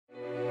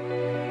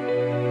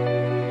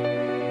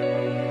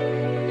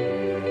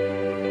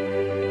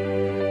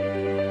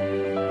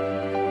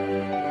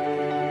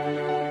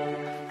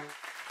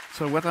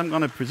So what I'm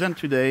going to present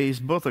today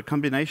is both a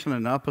combination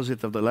and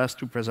opposite of the last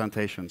two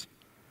presentations.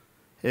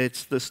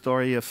 It's the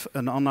story of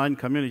an online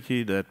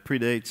community that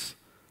predates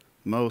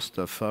most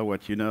of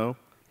what you know,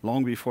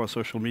 long before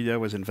social media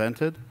was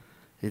invented.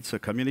 It's a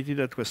community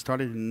that was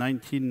started in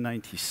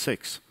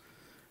 1996.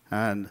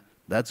 And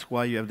that's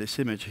why you have this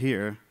image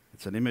here.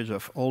 It's an image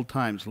of old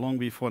times, long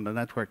before the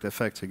network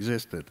effects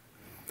existed.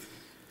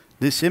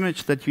 This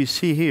image that you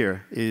see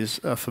here is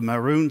of a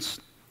maroon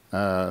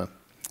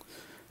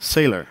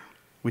sailor,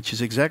 which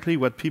is exactly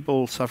what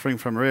people suffering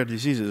from rare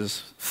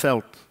diseases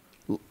felt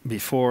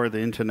before the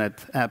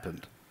internet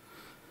happened.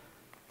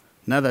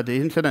 Now that the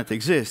internet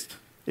exists,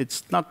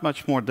 it's not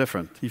much more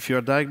different. If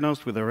you're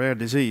diagnosed with a rare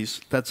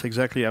disease, that's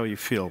exactly how you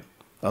feel.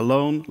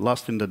 Alone,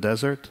 lost in the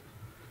desert.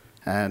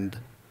 And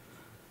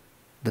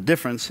the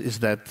difference is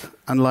that,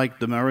 unlike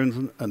the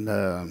maroon and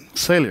the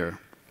sailor,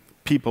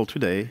 people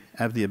today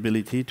have the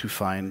ability to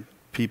find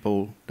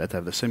people that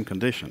have the same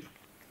condition.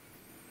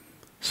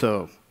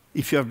 So,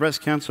 if you have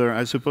breast cancer,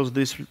 I suppose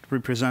this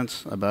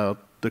represents about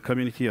the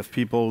community of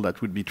people that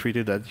would be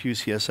treated at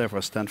UCSF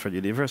or Stanford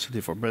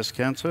University for breast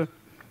cancer.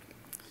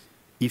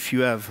 If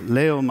you have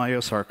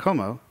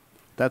leiomyosarcoma,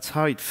 that's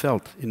how it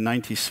felt in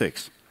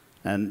 '96.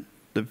 And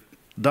the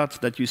dots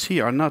that you see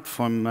are not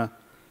from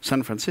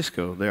San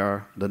Francisco. They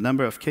are the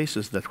number of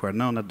cases that were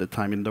known at the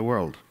time in the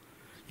world.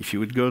 If you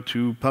would go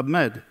to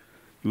PubMed,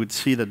 you would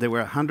see that there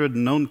were 100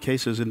 known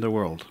cases in the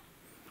world.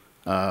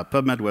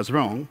 PubMed was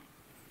wrong,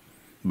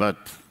 but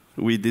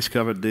we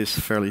discovered this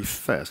fairly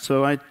fast.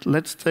 So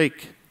let's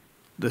take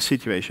the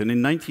situation. In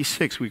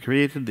 '96, we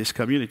created this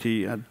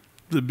community at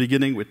the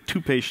beginning with 2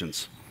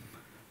 patients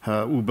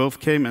who both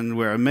came and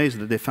were amazed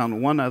that they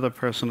found one other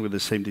person with the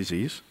same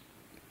disease.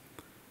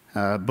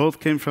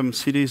 Both came from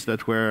cities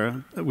that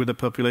were with a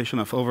population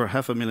of over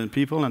 500,000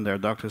 people, and their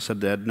doctors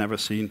said they had never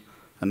seen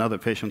another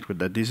patient with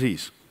that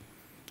disease.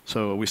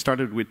 So we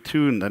started with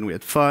 2, and then we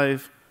had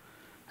 5,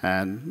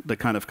 and the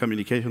kind of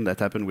communication that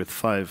happened with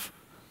 5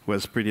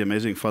 was pretty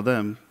amazing for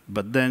them.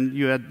 But then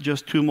you had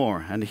just 2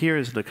 more, and here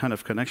is the kind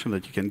of connection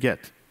that you can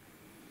get.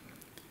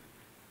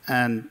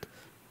 And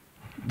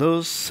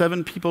those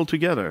 7 people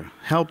together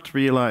helped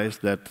realize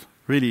that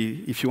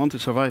really, if you want to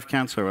survive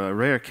cancer, a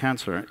rare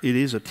cancer, it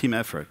is a team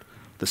effort.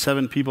 The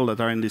 7 people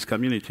that are in this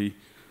community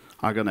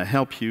are going to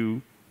help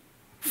you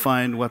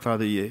find what are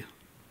the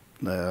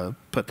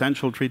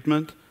potential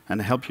treatment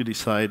and help you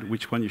decide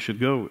which one you should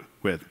go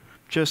with.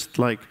 Just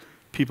like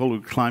people who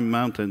climb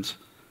mountains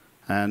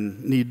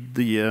and need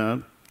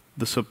the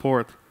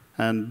support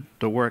and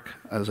the work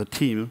as a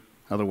team,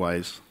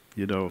 otherwise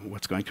you know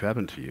what's going to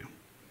happen to you.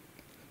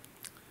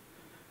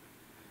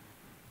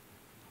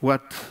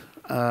 What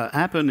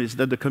happened is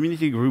that the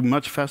community grew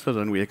much faster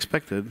than we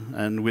expected,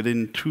 and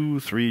within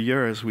 2-3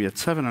 years we had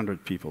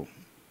 700 people.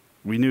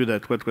 We knew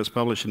that what was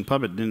published in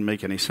PubMed didn't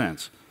make any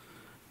sense.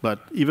 But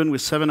even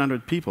with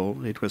 700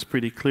 people, it was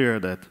pretty clear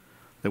that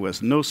there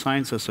was no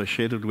science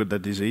associated with the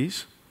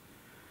disease,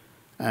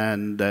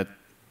 and that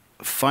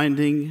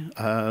finding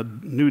a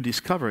new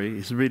discovery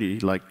is really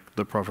like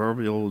the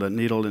proverbial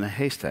needle in a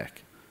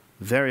haystack.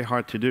 Very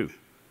hard to do.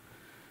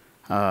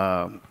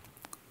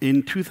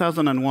 In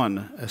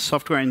 2001, a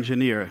software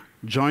engineer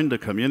joined the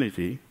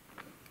community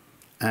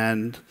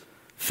and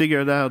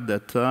figured out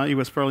that he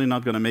was probably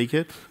not going to make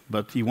it,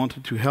 but he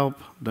wanted to help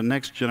the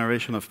next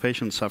generation of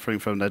patients suffering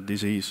from that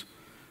disease,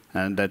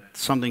 and that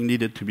something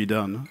needed to be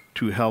done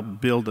to help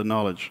build the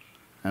knowledge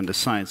and the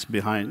science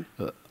behind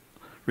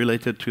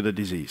related to the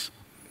disease.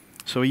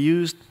 So he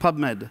used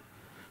PubMed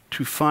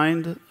to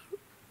find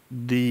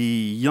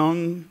the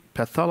young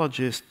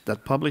pathologist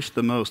that published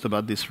the most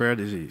about this rare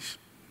disease.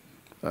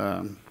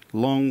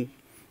 Long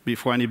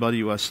before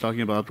anybody was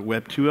talking about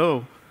Web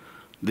 2.0,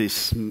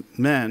 this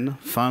man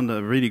found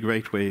a really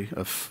great way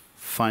of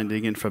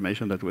finding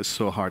information that was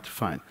so hard to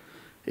find.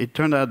 It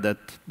turned out that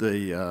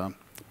the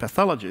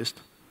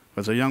pathologist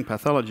was a young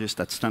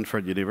pathologist at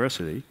Stanford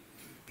University.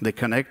 They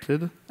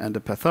connected, and the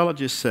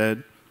pathologist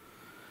said,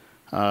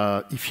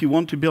 if you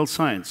want to build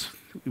science,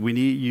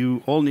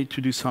 you all need to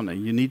do something.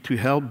 You need to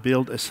help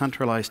build a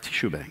centralized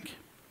tissue bank.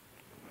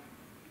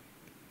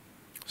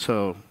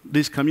 So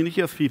this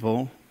community of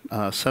people,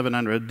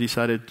 700,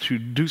 decided to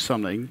do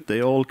something.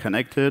 They all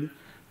connected.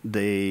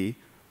 A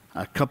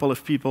couple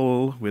of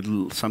people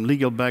with some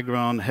legal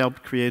background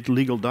helped create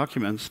legal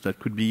documents that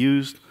could be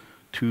used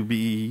to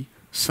be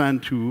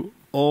sent to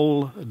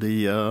all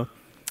the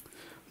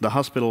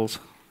hospitals,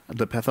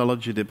 the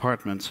pathology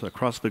departments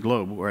across the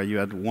globe where you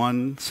had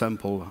one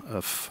sample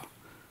of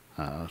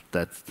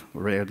that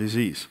rare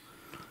disease.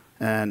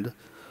 And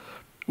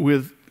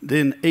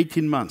within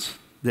 18 months,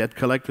 they had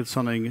collected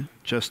something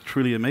just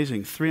truly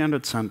amazing,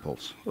 300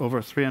 samples,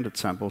 over 300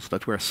 samples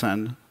that were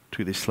sent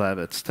to this lab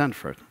at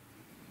Stanford.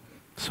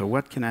 So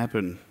what can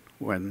happen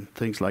when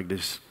things like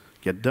this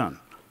get done?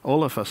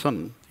 All of a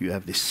sudden, you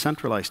have this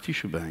centralized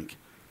tissue bank,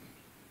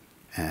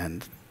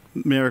 and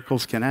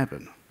miracles can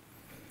happen.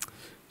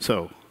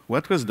 So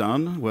what was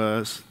done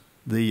was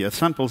the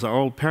samples are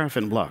all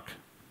paraffin block,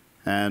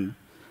 and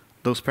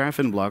those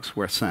paraffin blocks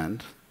were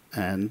sent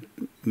and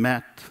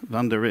Matt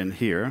van der Rin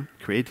here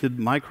created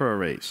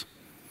microarrays.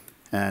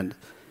 And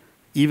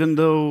even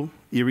though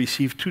he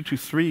received 2 to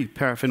 3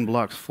 paraffin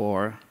blocks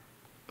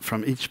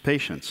from each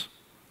patient,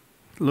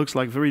 looks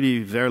like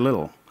really very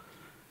little.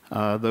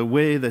 The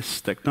way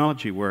this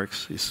technology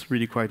works is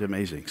really quite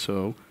amazing.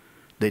 So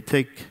they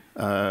take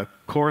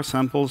core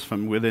samples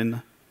from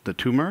within the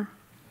tumor,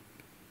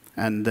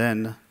 and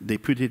then they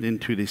put it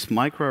into this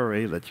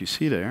microarray that you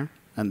see there,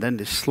 and then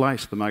they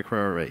slice the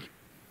microarray.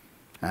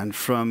 And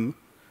from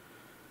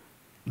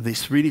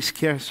this really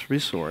scarce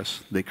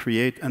resource, they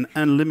create an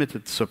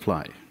unlimited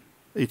supply.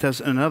 It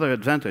has another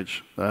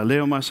advantage.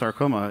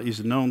 Leiomyosarcoma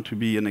is known to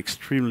be an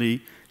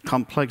extremely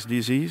complex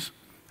disease,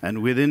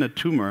 and within a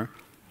tumor,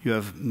 you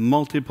have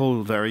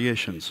multiple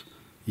variations,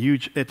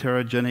 huge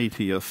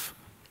heterogeneity of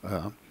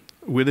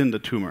within the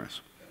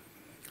tumors.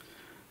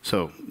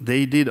 So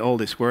they did all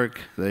this work.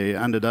 They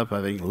ended up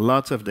having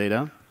lots of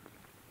data,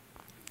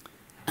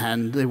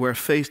 and they were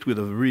faced with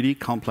a really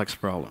complex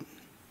problem: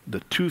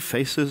 the 2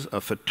 phases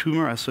of a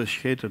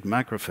tumor-associated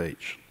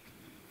macrophage.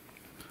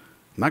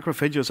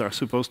 Macrophages are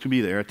supposed to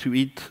be there to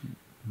eat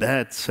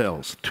bad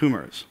cells,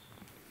 tumors.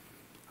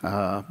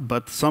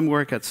 But some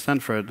work at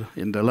Stanford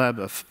in the lab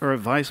of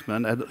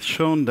Frydman had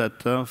shown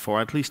that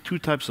for at least 2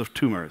 types of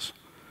tumors,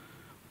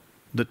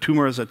 the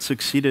tumors had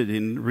succeeded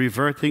in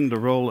reverting the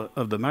role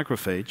of the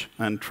macrophage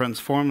and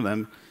transform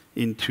them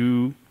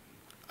into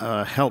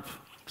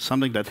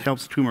something that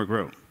helps tumor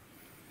grow.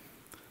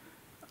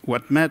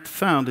 What Matt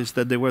found is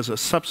that there was a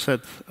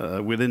subset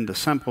within the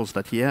samples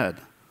that he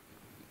had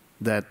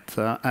that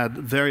had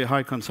very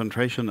high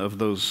concentration of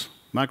those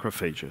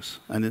macrophages.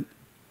 And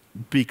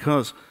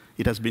because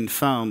it has been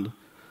found,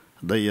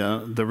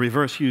 the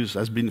reverse use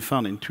has been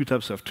found in 2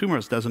 types of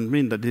tumors, doesn't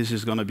mean that this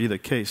is going to be the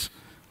case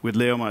with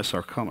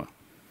leiomyosarcoma.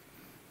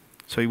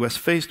 So he was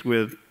faced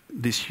with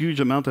this huge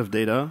amount of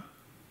data,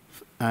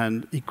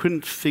 and he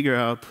couldn't figure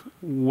out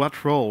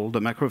what role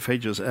the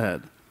macrophages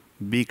had,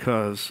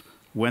 because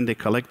when they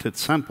collected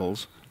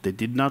samples, they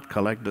did not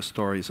collect the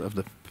stories of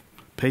the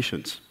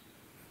patients.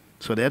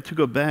 So they had to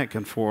go back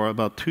and for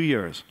about 2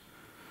 years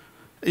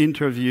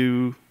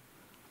interview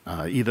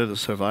either the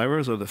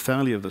survivors or the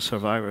family of the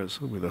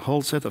survivors with a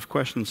whole set of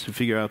questions to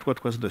figure out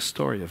what was the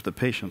story of the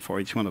patient for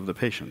each one of the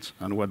patients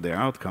and what their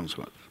outcomes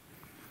were.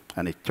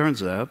 And it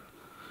turns out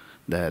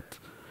that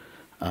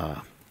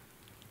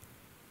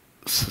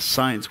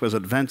science was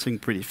advancing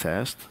pretty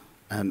fast,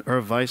 and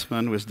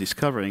Frydman was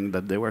discovering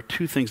that there were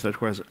 2 things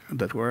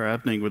that were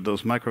happening with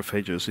those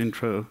macrophages,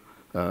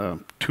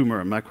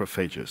 intra-tumor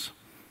macrophages.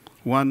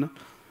 One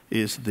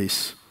is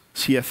this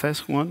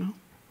CFS one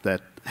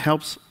that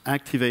helps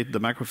activate the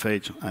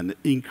macrophage and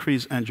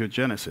increase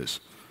angiogenesis.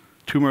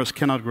 Tumors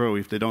cannot grow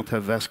if they don't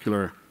have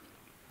vascular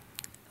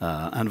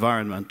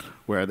environment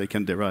where they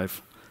can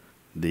derive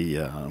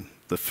the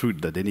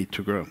food that they need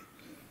to grow.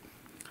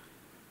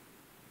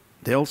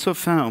 They also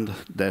found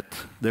that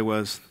there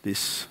was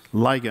this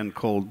ligand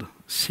called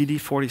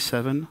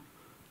CD47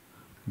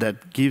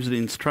 that gives the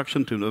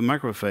instruction to the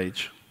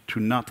macrophage to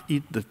not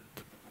eat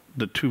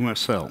the tumor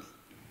cell.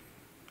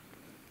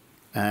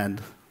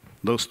 And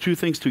those 2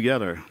 things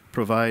together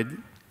provide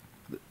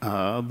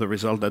the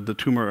result that the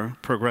tumor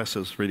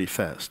progresses really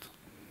fast.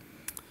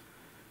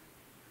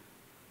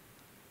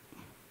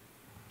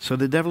 So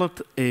they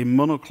developed a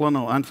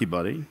monoclonal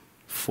antibody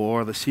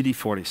for the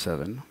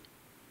CD47.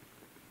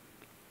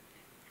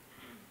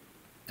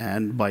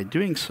 And by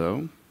doing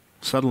so,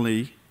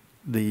 suddenly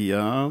the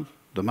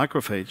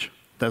macrophage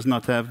does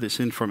not have this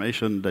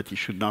information that you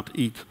should not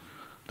eat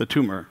the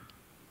tumor,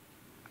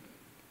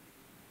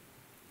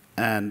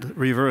 and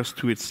reverse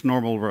to its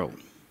normal role.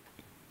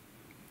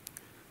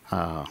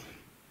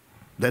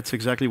 That's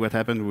exactly what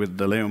happened with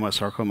the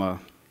leiomyosarcoma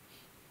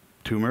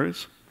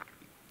tumors,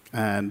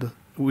 and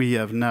we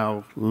have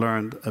now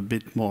learned a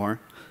bit more.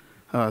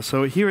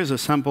 So here is a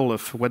sample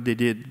of what they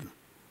did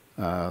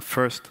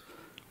first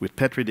with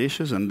Petri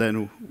dishes and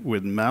then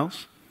with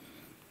mouse.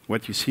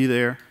 What you see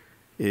there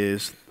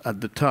is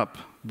at the top,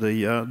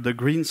 the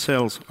green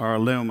cells are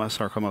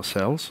leiomyosarcoma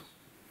cells,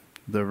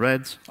 the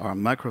reds are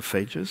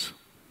macrophages,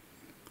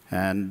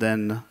 and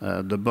then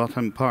the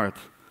bottom part,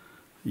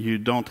 you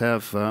don't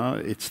have,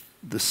 it's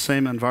the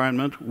same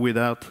environment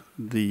without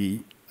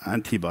the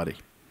antibody.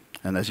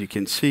 And as you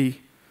can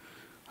see,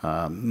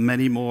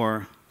 many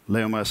more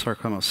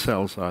leiomyosarcoma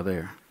cells are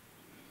there.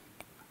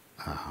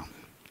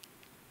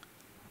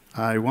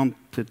 I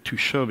wanted to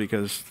show,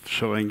 because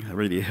showing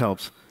really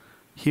helps.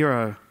 Here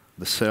are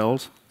the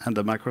cells and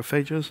the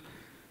macrophages,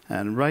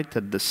 and right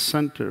at the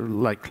center,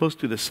 like close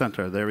to the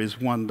center, there is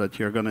one that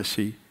you're going to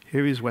see.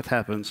 Here is what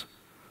happens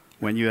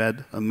when you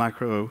add a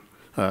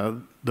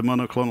the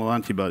monoclonal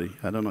antibody.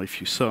 I don't know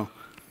if you saw.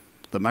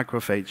 The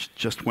macrophage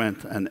just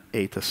went and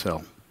ate a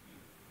cell.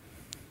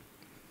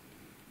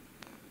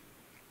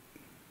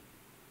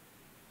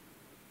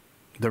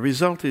 The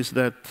result is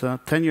that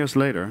 10 years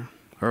later,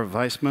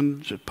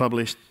 Frydman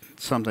published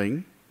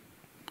something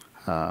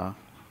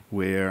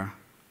where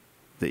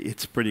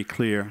it's pretty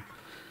clear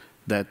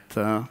that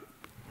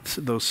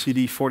those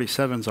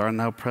CD47s are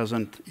now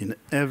present in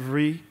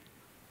every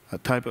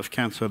type of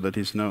cancer that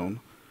is known,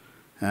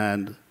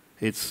 and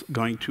it's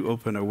going to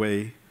open a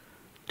way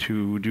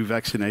to do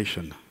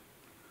vaccination.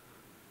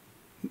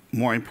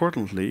 More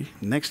importantly,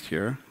 next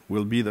year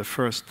will be the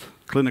first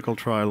clinical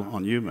trial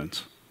on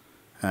humans.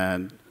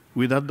 And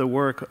without the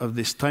work of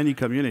this tiny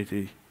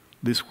community,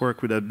 this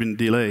work would have been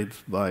delayed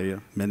by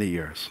many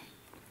years.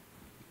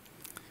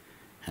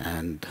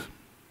 And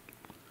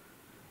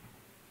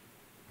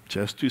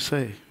just to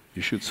say,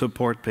 you should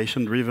support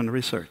patient-driven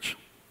research,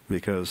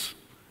 because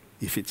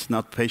if it's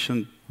not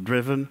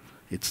patient-driven,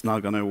 it's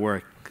not going to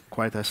work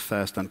quite as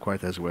fast and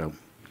quite as well.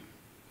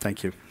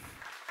 Thank you.